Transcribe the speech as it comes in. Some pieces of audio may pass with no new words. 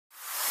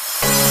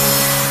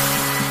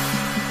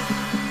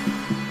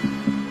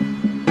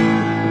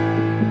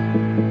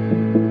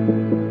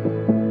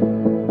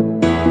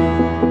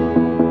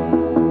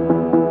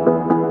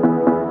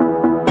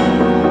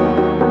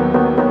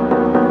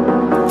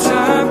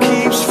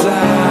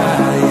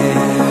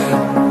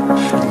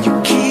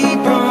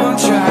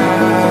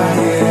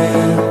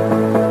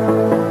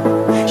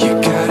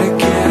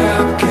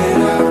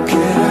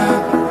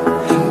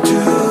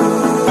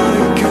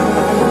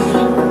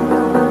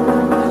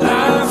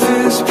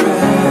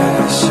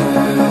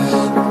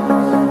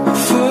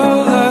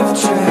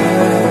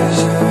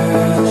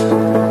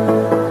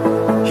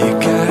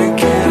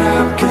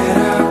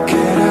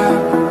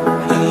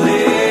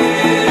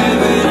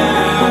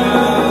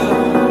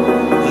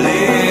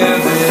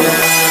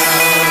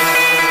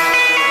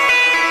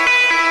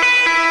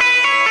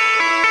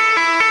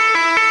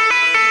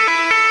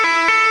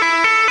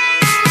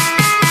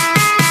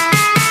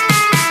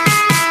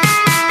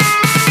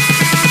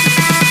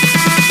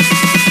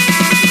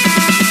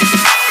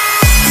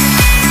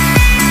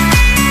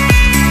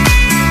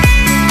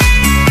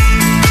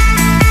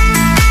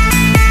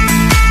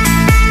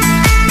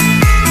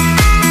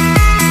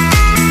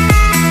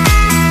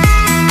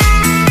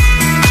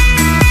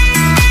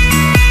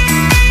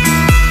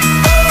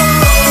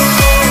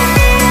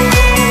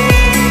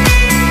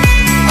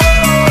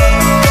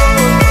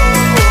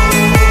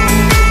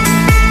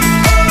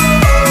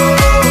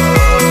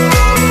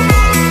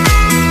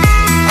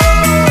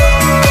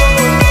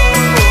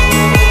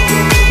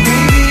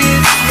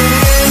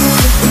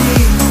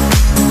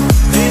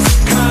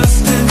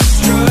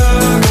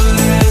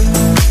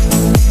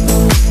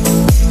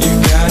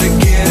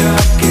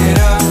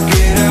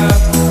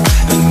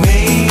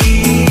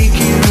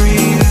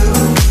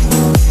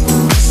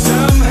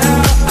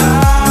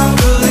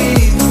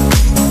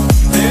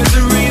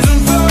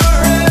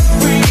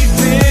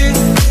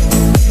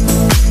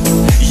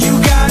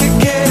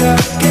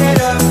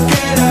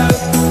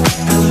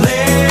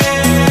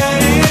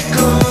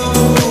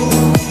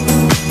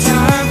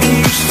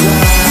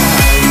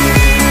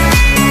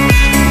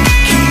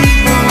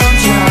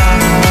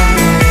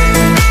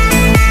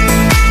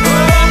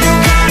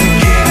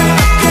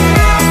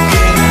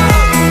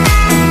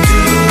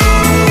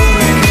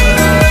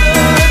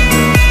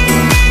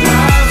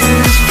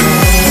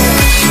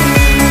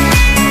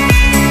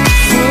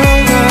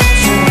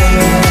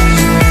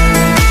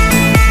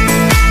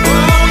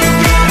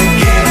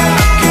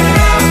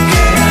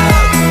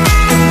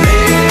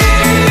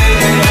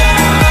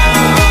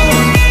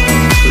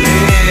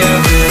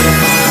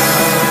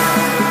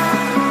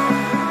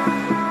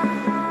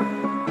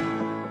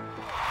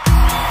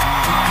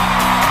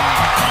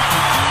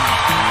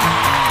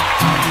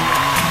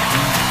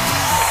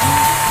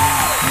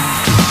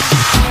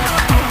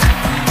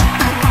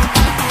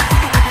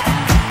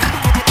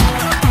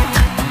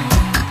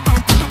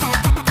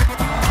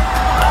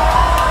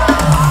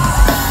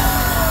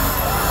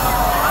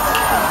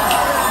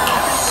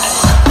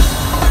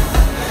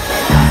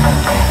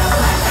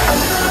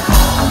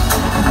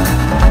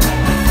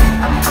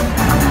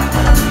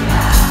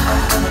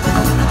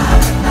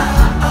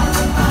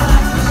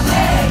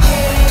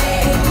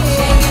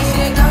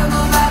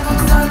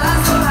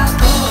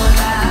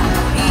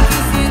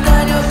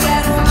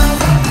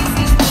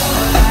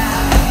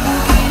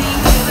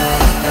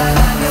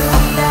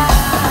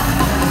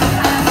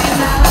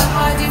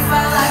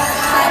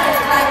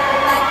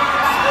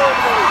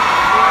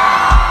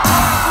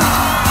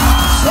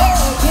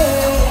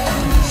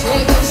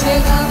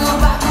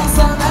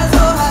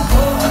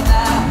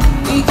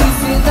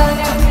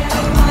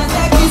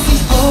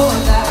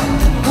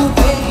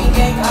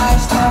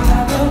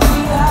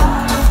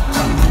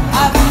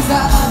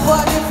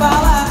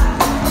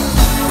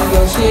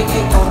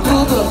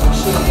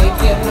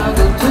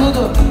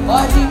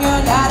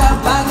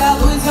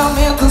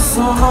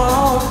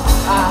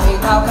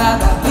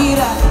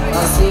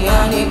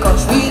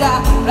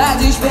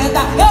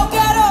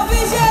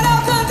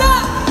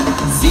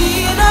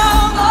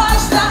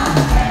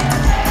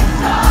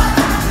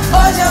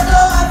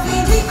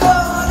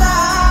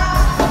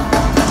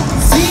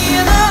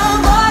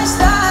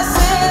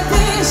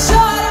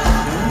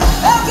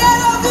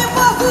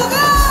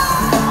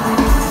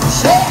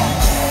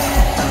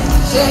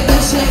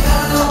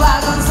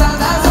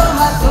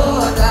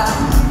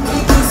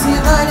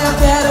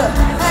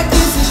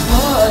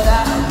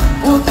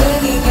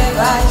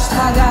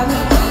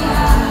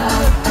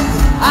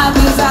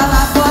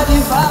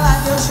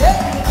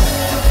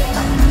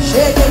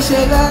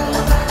chegando.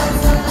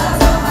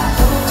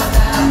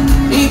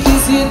 E que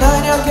se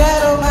dane, eu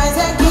quero mais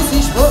é que se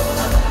expor,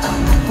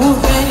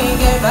 porque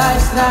ninguém vai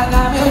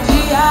estragar meu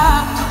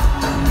dia.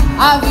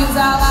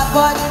 Avisa lá,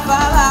 pode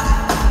falar.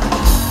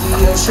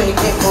 E eu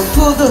cheguei com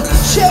tudo,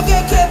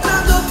 cheguei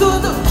quebrando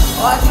tudo.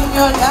 Pode me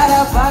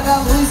olhar, apaga a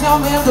luz e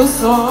aumenta o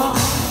som.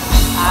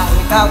 A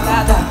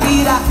recalcada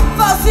pira,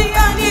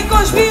 Falciane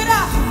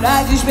conspira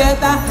pra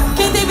despertar.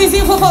 Quem tem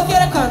vizinho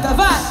fofoqueira canta,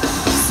 vai!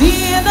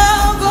 Se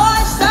não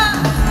gosta,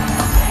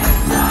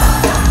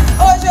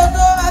 hoje eu tô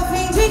a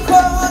fim de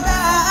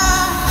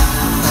incomodar.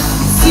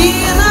 Se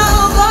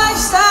não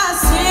gosta,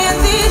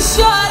 senta e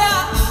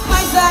chora,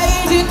 mas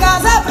sair de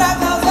casa pra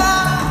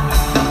causar.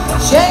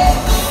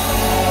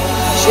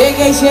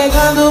 Cheguei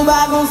chegando,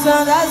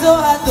 bagunçando a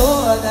zorra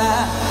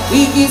toda.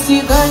 E que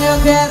se dane,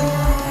 eu quero.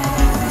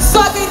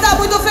 Só quem tá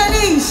muito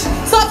feliz,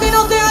 só quem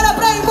não tem hora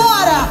pra ir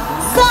embora,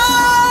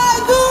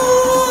 sai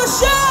do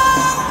chão.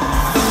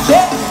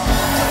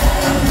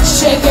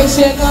 Cheguei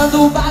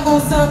chegando,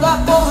 bagunçando a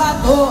porra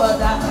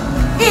toda.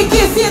 E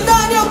que se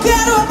dane, eu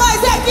quero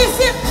mais é que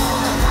se...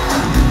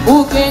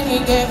 Porque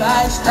ninguém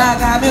vai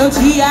estragar meu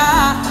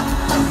dia.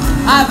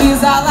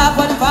 Avisa lá,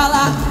 pode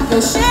falar que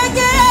eu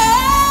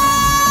cheguei.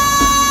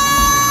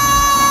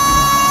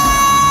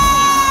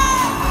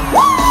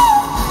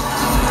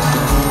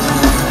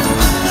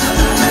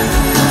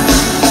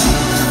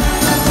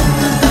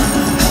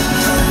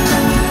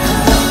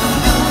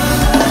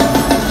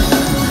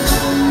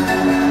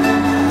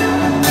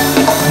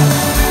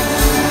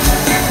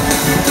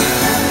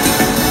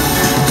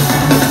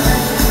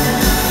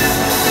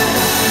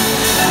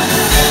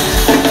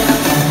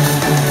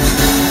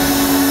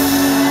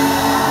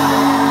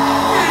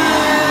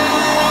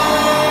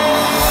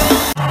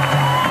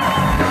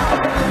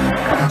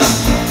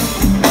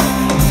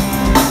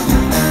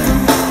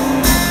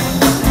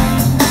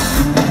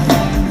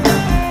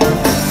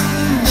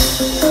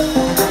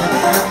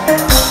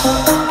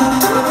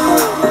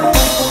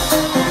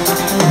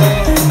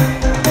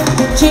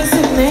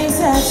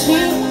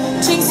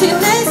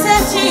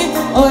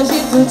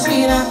 Hoje tu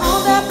tira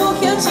onda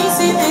porque eu te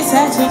ensinei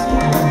certinho.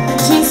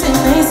 Te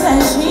ensinei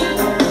certinho,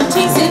 te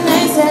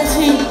ensinei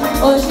certinho.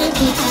 Hoje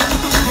tu...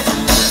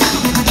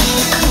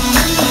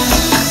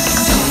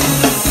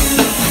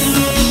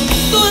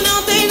 Tu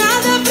não tem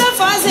nada pra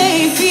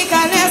fazer e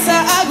fica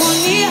nessa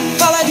agonia.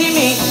 Fala de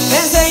mim,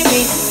 pensa em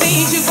mim,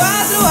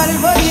 24 horas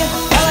por dia.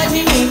 Fala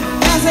de mim,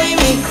 pensa em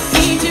mim,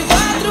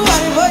 24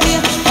 horas por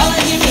dia. Fala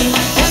de mim,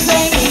 pensa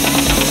em mim.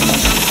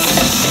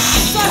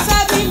 Só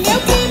sabe meu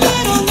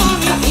primeiro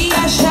nome e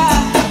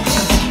achar.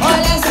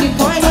 Olha, se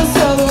põe no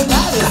seu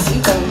lugar esse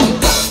caminho.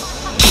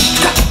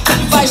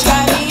 Faz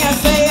carinha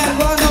feia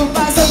quando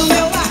passa do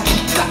meu lado.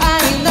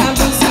 Ainda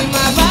por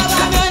cima fala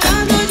me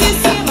olhando de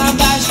cima a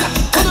baixo.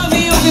 O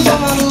novinho ficou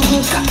maluco,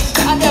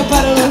 até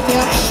parou no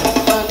tempo.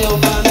 Quando eu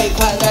mandei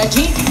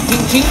quadradinho,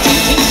 tim, tim, tim,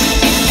 tim.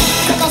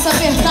 Calça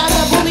apertada,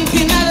 bunda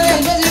empinada,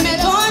 10 vezes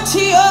melhor antes.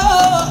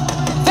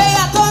 Veio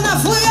à tona,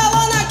 fui a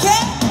lona que...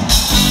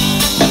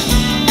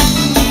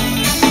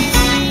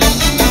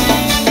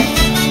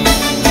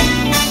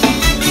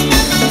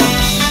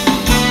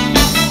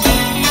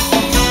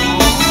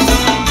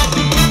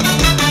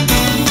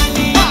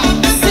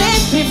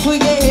 Sempre fui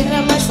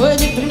guerreira, mas foi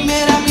de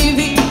primeira me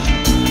vi.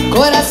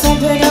 Coração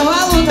perdeu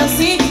a luta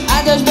assim.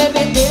 Adeus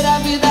bebedeira,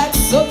 vida de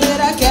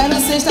solteira. Quero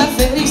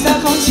sexta-feira estar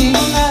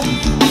contigo, né?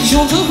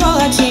 Junto com o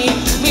latim.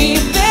 Me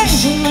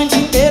beijo noite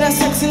inteira,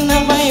 sexy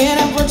na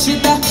banheira vou te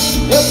dar.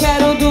 Eu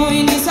quero do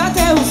início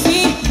até o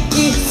fim.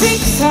 E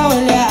fixa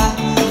olhar,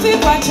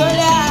 fico a te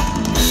olhar.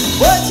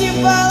 Vou te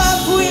falar,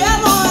 fui a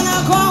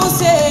lona com o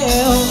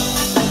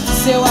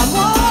seu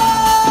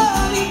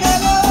amor me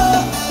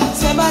pegou.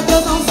 Cê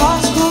bateu tão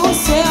forte com o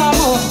seu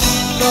amor.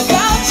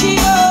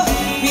 Nocauteou,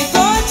 me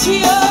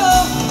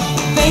tonteou.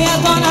 Vem a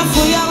dona,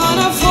 fui a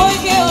lona, foi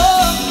que eu.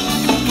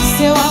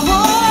 Seu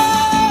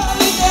amor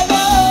me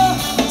pegou.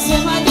 Cê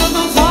bateu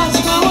tão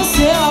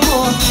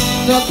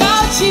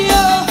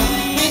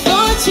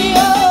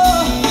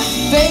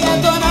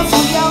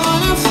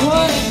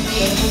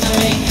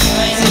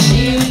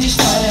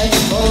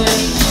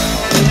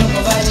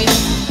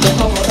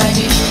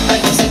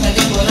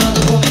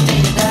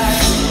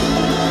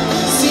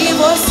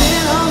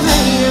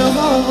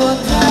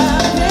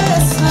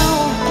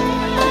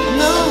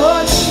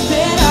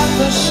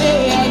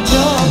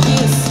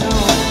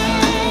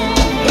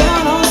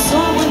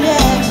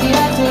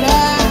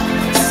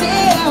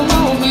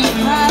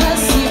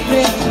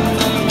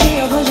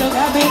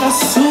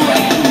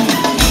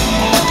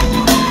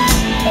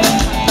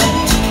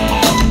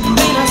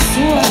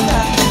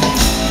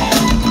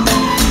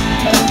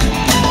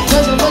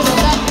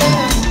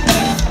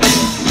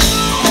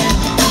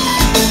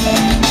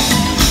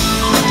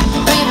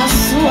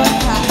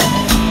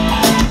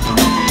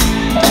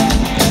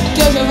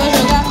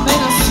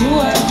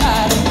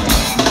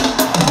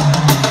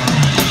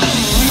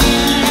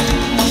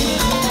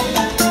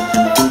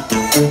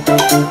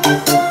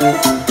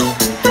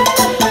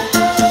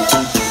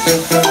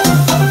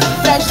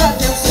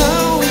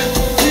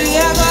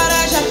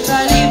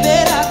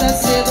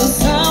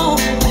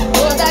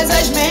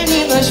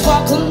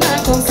foco na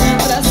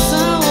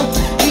concentração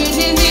e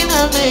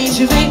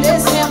divinamente vem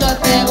descendo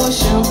até o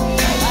chão.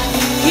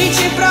 Que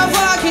te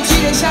provoca e te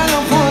deixa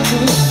no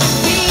ponto.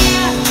 Quem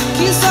é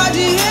que só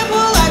de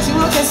rebolar te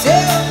enlouqueceu?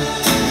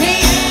 Quem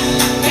é?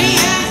 Quem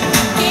é?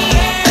 Quem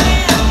é?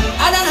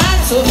 A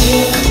danada sou eu.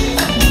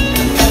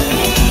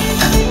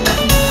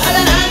 A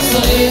danada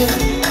sou eu.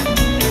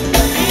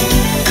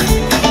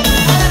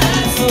 A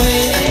danada sou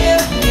eu.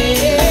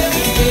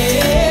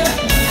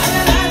 A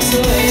danada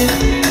sou eu.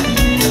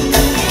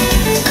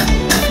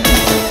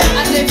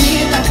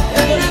 Atrevida.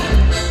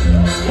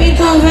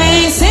 Então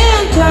vem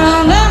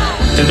sentando.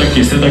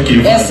 Senta aqui,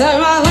 vai. Essa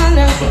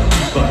malandra,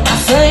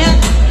 assanha,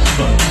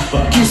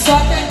 que só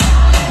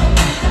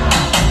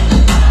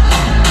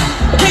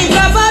vem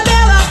pra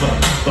favela,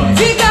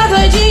 fica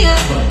doidinha,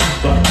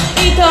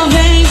 então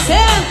vem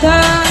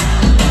sentar.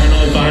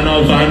 Vai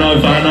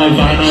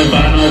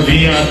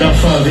novinha da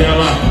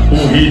favela.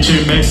 O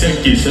ritmo é esse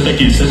aqui. Senta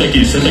aqui, senta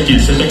aqui, senta aqui,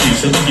 senta aqui,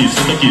 senta aqui,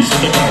 senta aqui,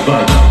 senta aqui,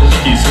 vai.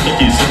 Senta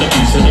aqui, senta aqui,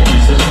 senta aqui,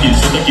 senta aqui,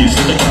 senta aqui,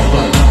 senta aqui,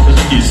 vai.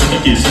 Senta aqui, senta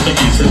aqui, senta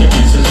aqui, senta aqui,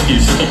 senta aqui,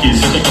 senta aqui,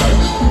 senta aqui,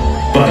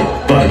 vai.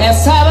 Vai.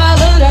 Essa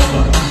malandra,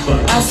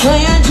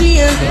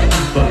 assanhadinha,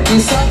 que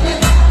só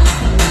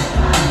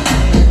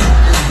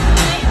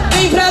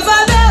vem pra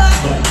favela,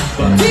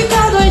 fica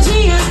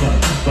doidinha,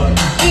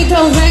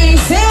 então vem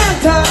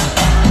sentar.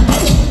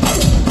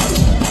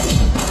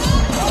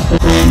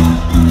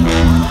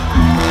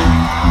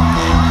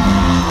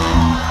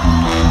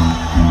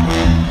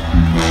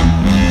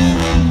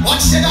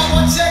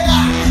 Pode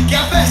chegar, que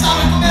a festa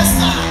vai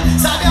começar.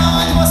 Sabe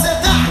aonde você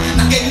tá?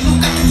 Naquele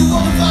lugar que tu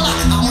ouve falar.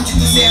 Aonde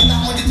tu senta,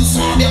 aonde tu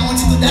sobe,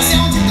 aonde tu desce,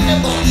 aonde tu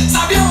rebola.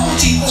 Sabe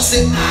aonde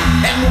você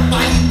tá? É no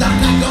baile da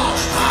gaiola.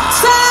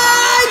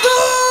 Sai do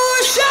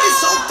chão! E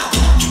solta.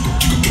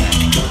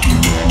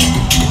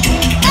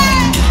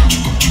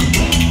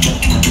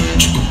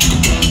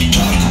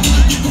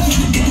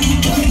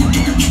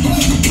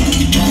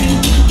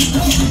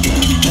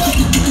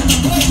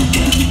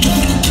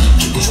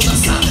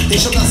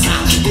 Deixa eu dançar,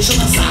 deixa eu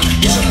dançar,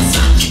 deixa eu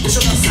dançar, deixa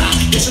eu dançar,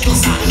 deixa eu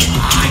dançar.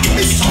 Ai, que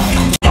me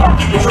solta.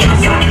 Deixa eu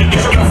dançar,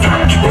 deixa eu dançar,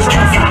 deixa eu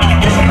dançar,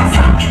 deixa eu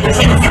dançar,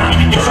 deixa eu dançar,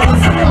 deixa eu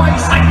dançar.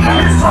 Mas ai, que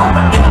me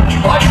solta.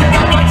 Pode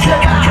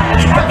chegar,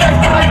 a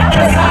festa vai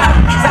começar.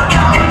 Sabe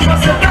aonde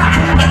você tá?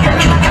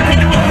 Naquele lugar que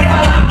tu ouve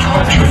falar.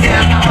 Aonde você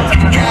senta, aonde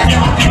tu desce,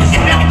 aonde tu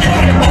sobe, aonde tu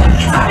rebola.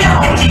 Sabe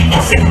aonde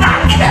você tá?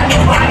 É no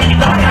baile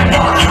da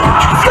gaiola.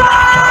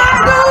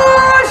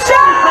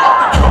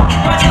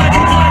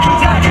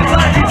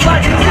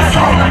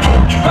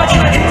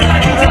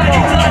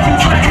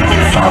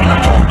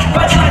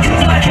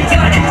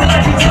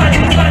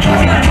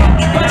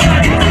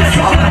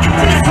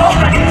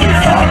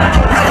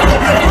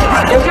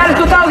 Eu quero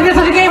escutar os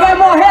gritos de quem vai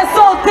morrer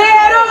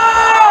solteiro!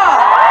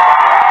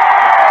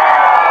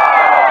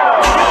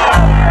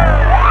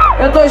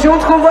 Eu tô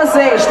junto com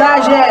vocês, tá,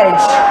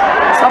 gente?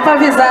 Só pra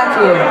avisar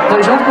aqui,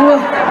 tô junto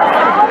com...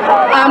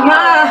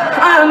 Amar,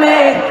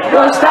 amei,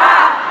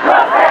 gostar,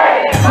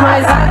 gostei,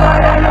 mas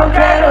agora eu não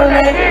quero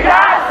nem de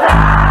graça.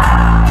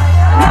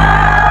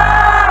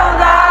 Não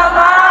dá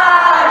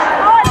mais.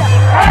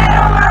 Era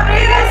uma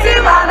briga em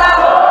cima da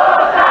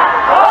outra.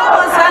 Ô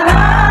moça, não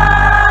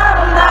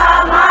dá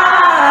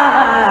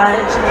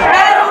mais.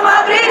 Era uma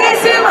briga em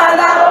cima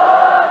da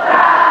outra.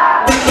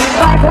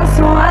 Vai com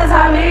suas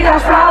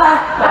amigas pra lá.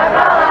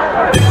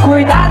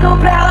 Cuidado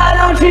pra ela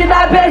não te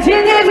dar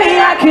pedido e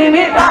vir aqui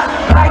me dar.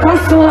 Vai com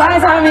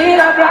suas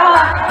amigas pra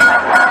lá.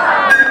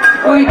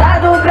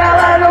 Cuidado pra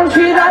ela não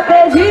te dar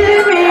pedido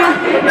e vir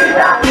aqui me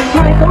dar.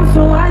 Vai com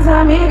suas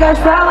amigas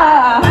pra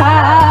lá.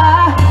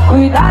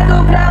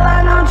 Cuidado pra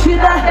ela não te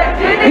dar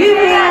pedido e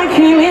vir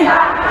aqui me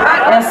dar.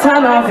 Essa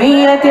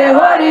novinha é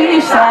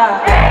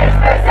terrorista, é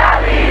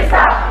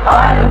especialista.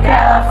 Olha o que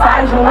ela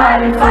faz no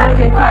baile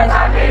funk faz.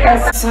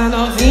 Essa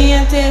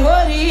novinha é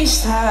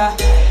terrorista.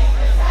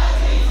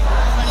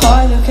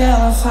 Olha o que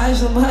ela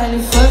faz no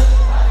baile funk.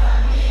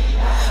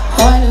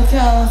 Olha o que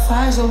ela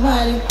faz no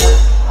baile.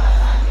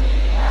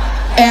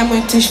 É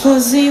muito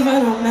explosiva,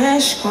 não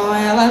mexe com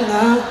ela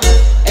não.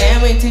 É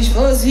muito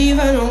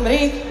explosiva, não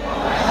brinca.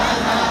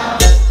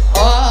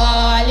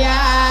 Olha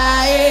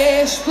a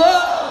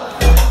explosão.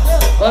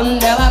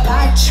 Quando ela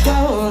bate com a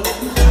bunda,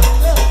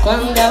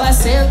 quando ela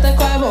senta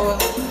com a bunda,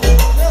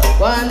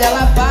 quando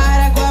ela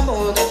para com a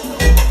bunda,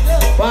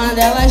 quando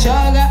ela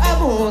joga a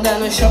bunda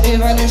no chão e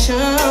vai no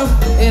chão,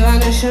 e vai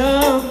no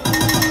chão.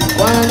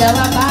 Quando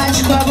ela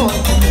bate com a bunda,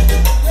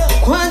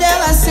 quando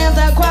ela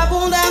senta com a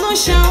bunda no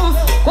chão,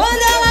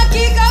 quando ela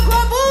quica com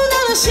a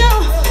bunda no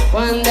chão,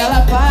 quando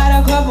ela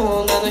para com a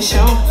bunda no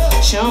chão,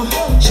 chão,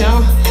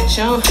 chão,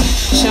 chão,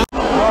 chão.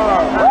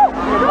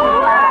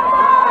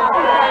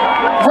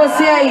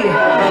 Você aí,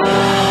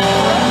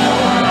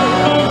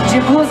 de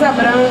blusa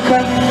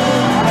branca,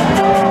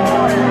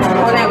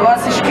 com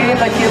negócio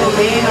escrito aqui no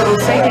meio, eu não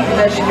sei o que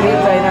tá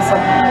escrito aí nessa...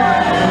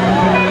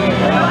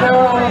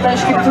 Não tá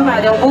escrito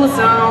nada, é um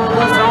blusão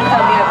tá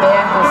meio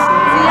aberto assim.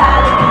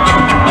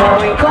 Não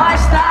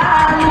encosta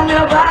no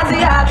meu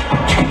baseado,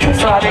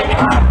 só vem.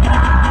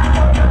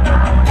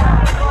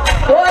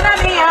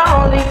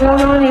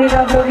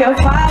 que eu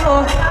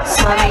falo.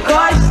 Só não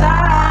encosta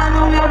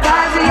no meu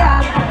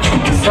baseado.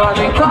 Só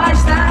não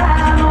encosta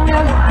no meu...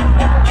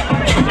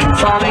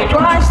 Só não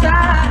encosta.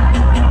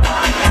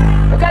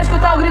 Eu quero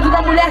escutar o grito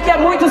da mulher que é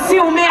muito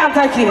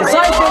ciumenta aqui.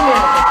 Só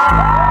ciumenta.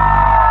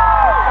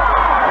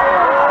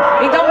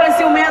 Então pra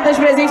ciumentas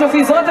presentes eu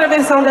fiz outra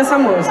versão dessa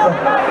música.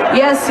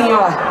 E é assim,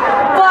 ó.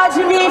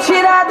 Pode me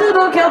tirar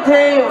tudo que eu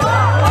tenho,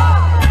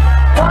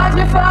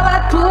 pode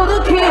falar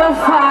tudo que eu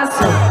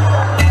faço,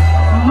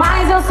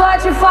 mas eu só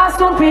te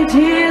faço um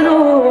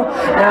pedido.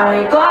 Não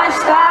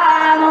encosta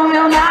no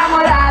meu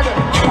namorado.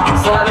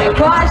 Só não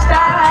encosta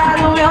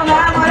no meu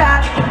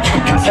namorado.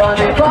 Só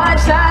não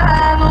encosta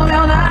no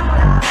meu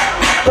namorado.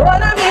 Tô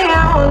na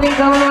minha onda,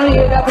 então não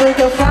liga pro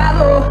que eu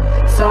falo.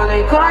 Só não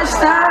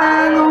encosta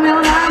no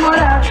meu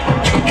namorado.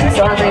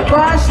 Só não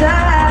encosta.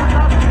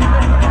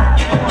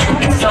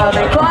 Só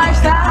não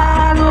encosta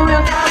no meu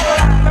namorado.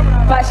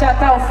 Pacha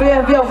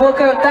Ofir, eu vou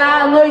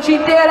cantar a noite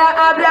inteira.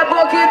 Abre a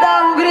boca e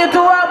dá um grito,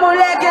 a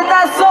mulher que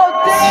tá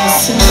solteira.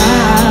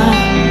 Ensinar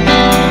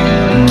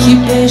que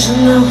beijo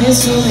não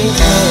resume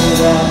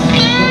nada.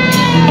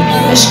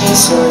 Mas quem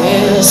sou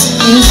eu? Se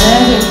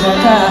quiser vir pra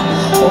cá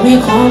ou me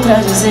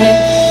contradizer,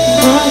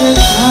 pode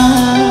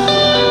entrar.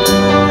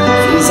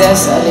 Fiz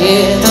essa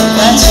letra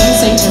pra te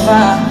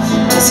incentivar,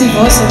 mas se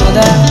você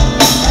mudar,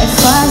 vai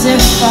fazer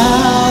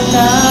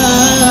falta.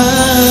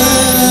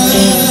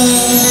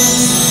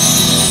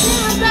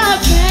 Nada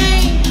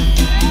bem.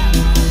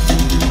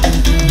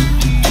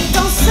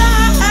 Então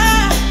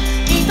sarra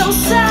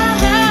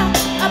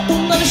a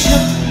bunda no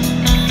chão.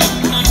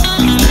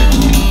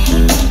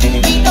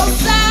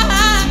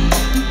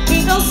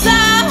 Então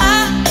sarra.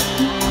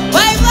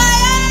 Vai,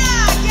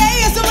 que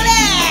isso,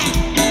 mulher?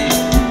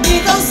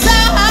 Então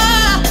sarra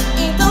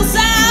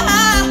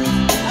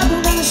a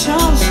bunda no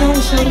chão,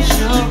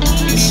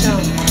 no chão.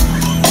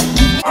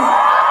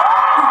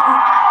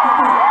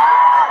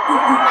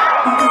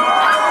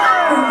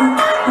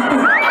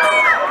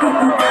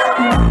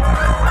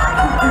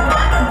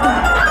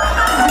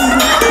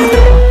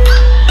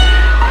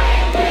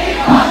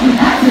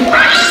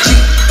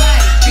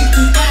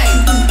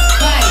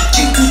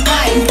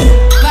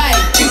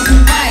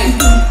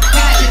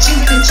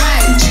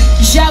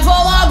 Já vou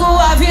logo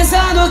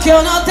avisando que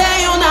eu não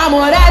tenho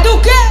namorado.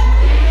 O quê?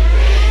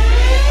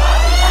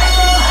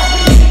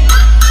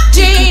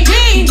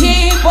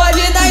 Din,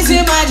 pode dar em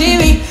cima de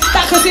mim.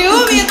 Tá com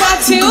ciúme, tá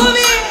com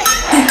ciúme.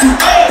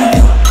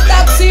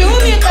 Tá com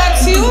ciúme, tá com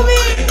ciúme.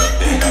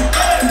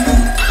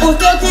 O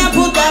teu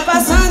tempo tá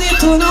passando e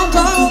tu não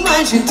toma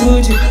uma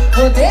atitude.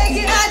 Vou ter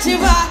que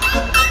ativar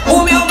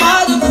o meu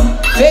modo,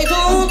 feito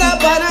um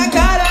tapa na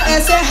cara.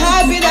 Essa é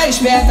rápida,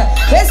 esperta.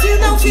 Vê se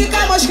não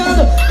fica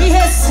moscando e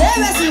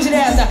recebe essa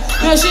indireta.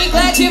 Meu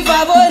chiclete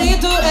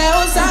favorito é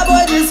o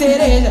sabor de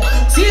cereja.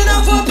 Se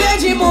não for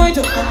pedir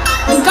muito,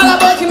 cala a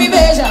boca e me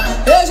beija.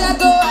 Eu já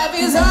tô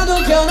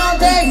avisando que eu não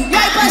tenho. E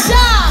aí, Pacha?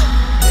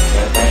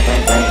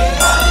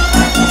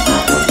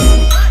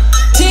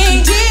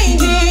 Din,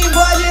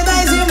 pode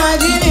dar em cima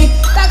de mim.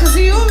 Tá com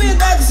ciúme,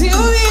 tá com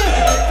ciúme.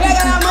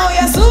 Pega na mão e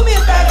assume.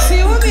 Tá com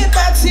ciúme,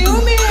 tá com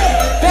ciúme.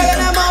 Pega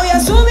na mão e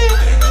assume.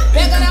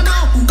 Pega na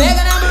mão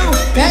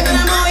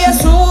e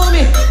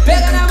assume.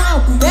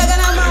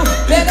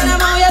 Pega na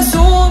mão e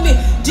assume.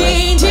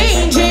 Din.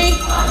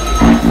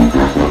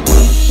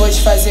 Vou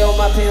te fazer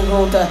uma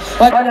pergunta.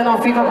 Olha, não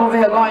fica com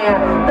vergonha.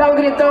 Dá um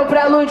gritão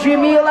pra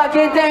Ludmilla,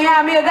 quem tem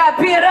amiga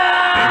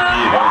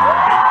piranha.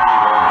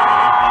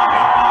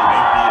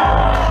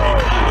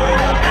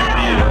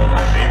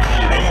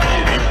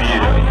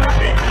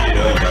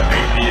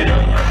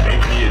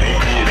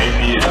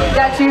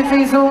 Já te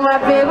fiz uma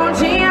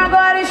perguntinha,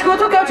 agora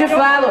escuta o que eu te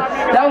falo.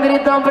 Dá um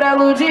gritão pra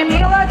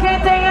Ludmilla, quem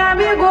tem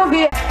amigo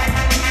vi.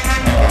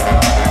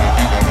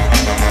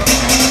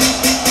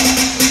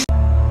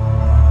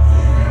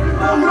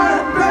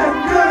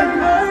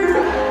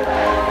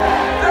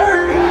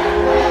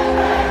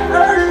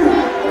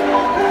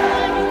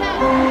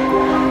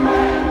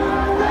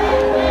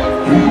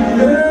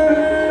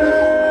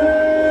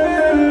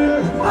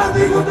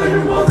 Amigo,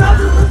 tenho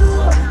vontade de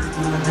tua.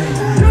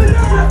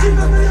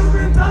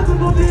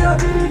 No dia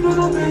vindo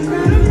não tem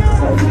perigo.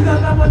 A vida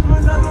tá mais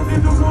pesada, eu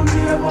sinto que um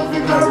dia vou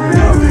ficar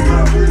bem.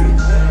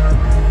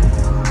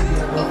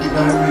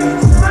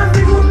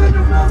 Amigo,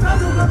 tenho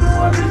vontade da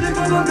tua vida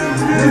que não tem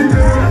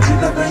perigo. A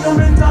vida tem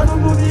aumentado,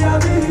 no dia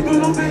vindo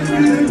não tem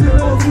perigo.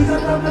 A vida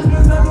tá mais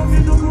pesada, eu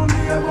sinto que um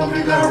dia vou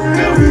ficar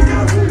bem.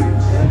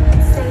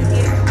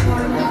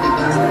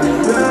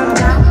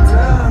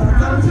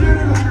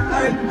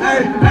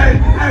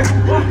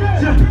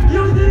 E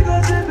eu digo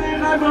que você tem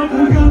raiva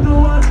porque eu tô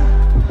assim.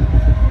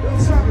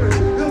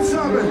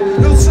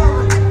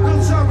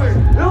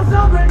 Eu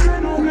sabem que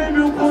não vem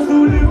meu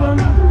ponto de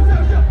vanda.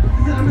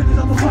 Sinceramente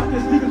já tô farto,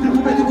 esse diga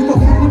tipo médico que tô com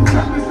muito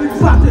fraco. Esse diga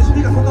farto, esse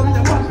diga conta a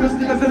minha parte. Esse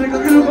diga ser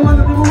que não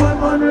comanda tipo uma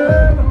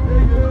maneira.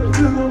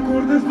 Se não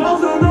curtes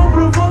pausa, não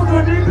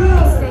provoca ninguém.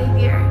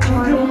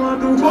 Eu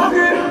mando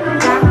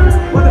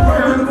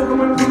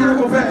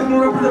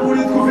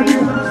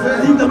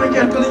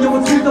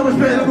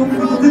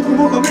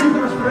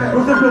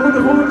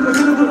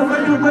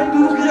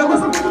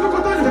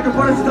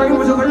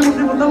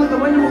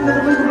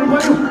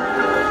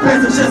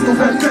Chefe com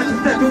feto, feto,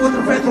 teto, o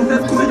outro feto,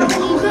 teto, cozinha.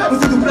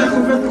 Você do preto,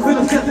 com feto,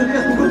 feto, esquece,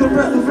 teto, o outro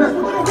feto, feto.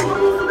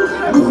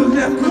 No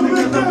contesto, que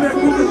ninguém tá perto,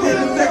 nunca tem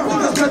teto,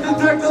 todas feto em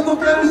track, eu não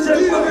quero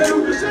chefe, não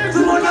quero. Se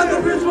não olhar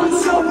teu bicho, mas não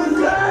sou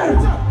mulher.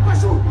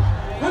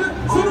 Olha,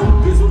 só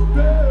não quis o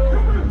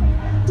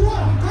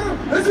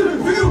esse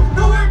filho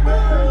não é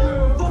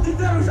meu. Tô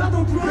inteiro, já tô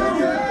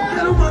pronto.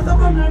 Quero matar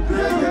pra minha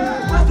pele.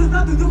 Mas tu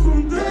tá tudo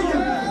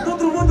contando.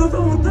 Todo mundo eu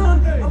tô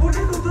montando. A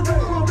bonita tu tá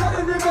com a cara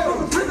de mim.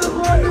 Precisa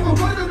do amigo,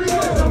 vai da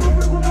minha. Já vou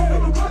perguntar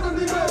pelo quarto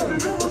de mim.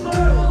 Primeiro eu sou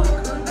eu.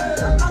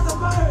 Nada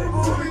para ele,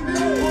 vou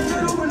vender. Vou ter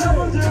uma mulher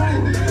pra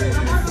gente.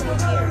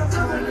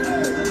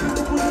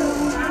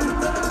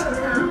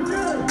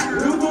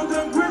 Eu tô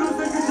tranquilo,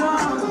 sei que já.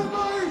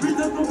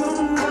 Vida tô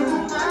falando.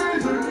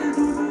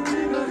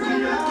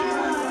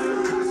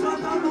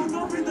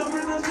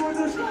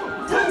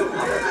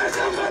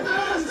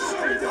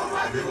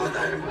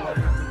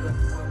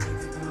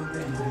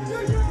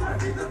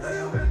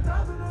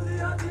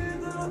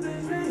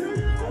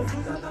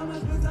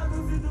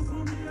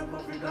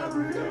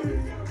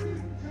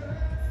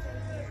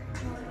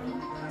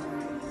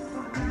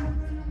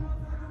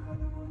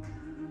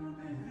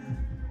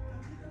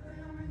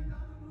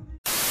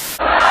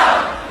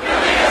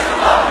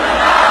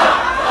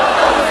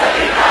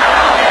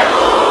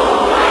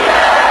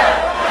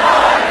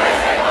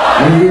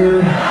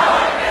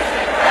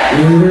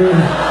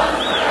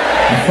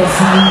 Eu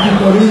faço muito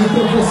barulho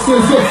pra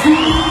vocês assim.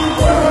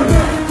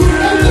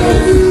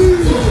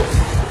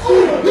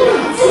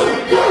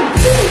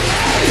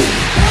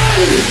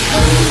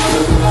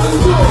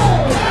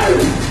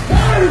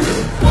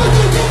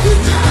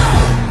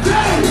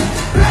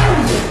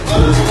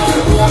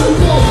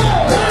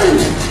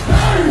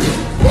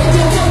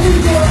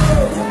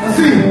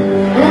 Assim,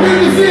 eu nem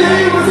me sei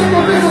aí, mas a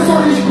cabeça só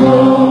diz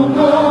gol,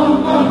 gol,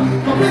 gol.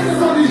 Cabeça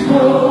só diz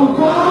gol,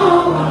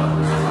 gol.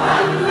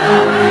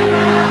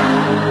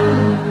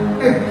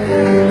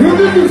 Eu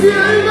nem me sei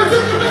aí, mas a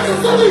cabeça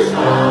só diz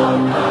gol,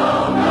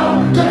 gol, gol.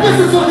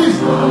 Cabeça só diz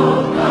gol,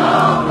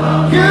 gol,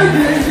 gol. Quer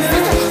dizer,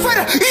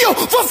 e eu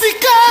vou ficar.